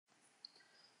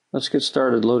Let's get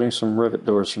started loading some Revit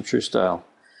doors from TruStile.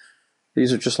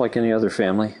 These are just like any other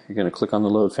family. You're going to click on the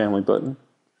Load Family button.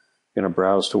 You're going to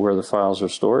browse to where the files are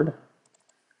stored.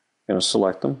 You're going to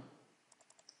select them.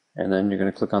 And then you're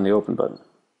going to click on the Open button.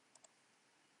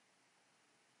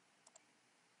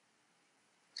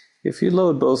 If you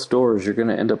load both doors, you're going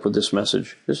to end up with this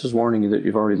message. This is warning you that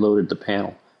you've already loaded the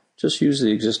panel. Just use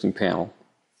the existing panel.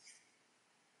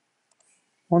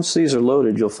 Once these are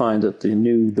loaded, you'll find that the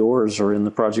new doors are in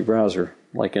the project browser,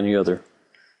 like any other.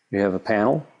 We have a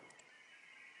panel,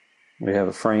 we have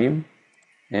a frame,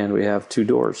 and we have two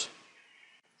doors.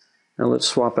 Now let's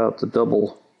swap out the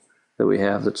double that we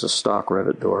have that's a stock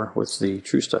Revit door with the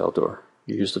TruStile door.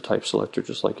 You use the type selector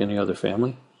just like any other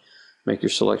family. Make your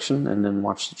selection and then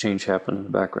watch the change happen in the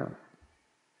background.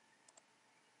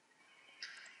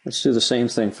 Let's do the same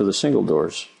thing for the single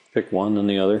doors. Pick one and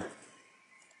the other.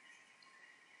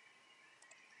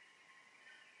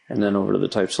 And then over to the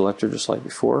type selector just like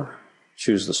before.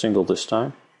 Choose the single this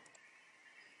time.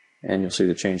 And you'll see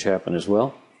the change happen as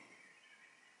well.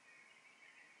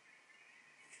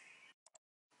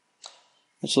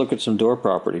 Let's look at some door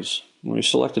properties. When you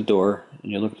select a door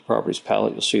and you look at the properties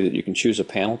palette, you'll see that you can choose a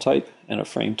panel type and a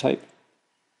frame type.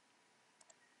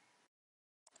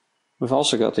 We've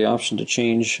also got the option to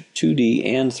change 2D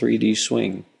and 3D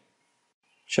swing.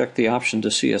 Check the option to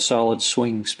see a solid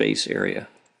swing space area.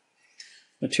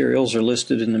 Materials are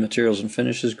listed in the Materials and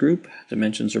Finishes group.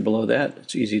 Dimensions are below that.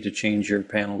 It's easy to change your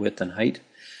panel width and height.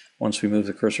 Once we move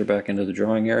the cursor back into the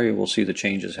drawing area, we'll see the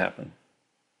changes happen.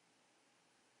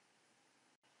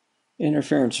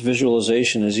 Interference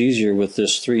visualization is easier with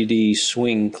this 3D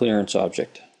swing clearance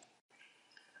object.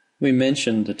 We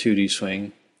mentioned the 2D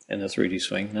swing and the 3D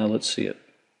swing. Now let's see it.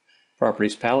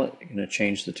 Properties palette, you're going to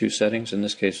change the two settings. In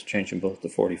this case, change them both to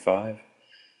 45.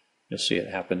 You'll see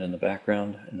it happen in the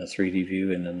background, in the 3D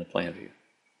view, and in the plan view.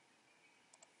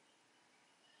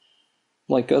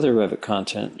 Like other Revit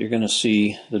content, you're going to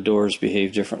see the doors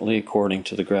behave differently according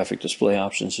to the graphic display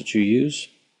options that you use.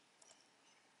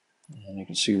 And you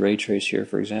can see ray trace here,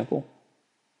 for example.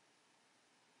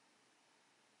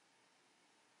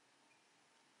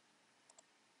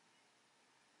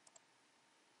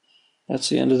 That's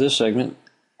the end of this segment.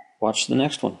 Watch the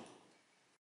next one.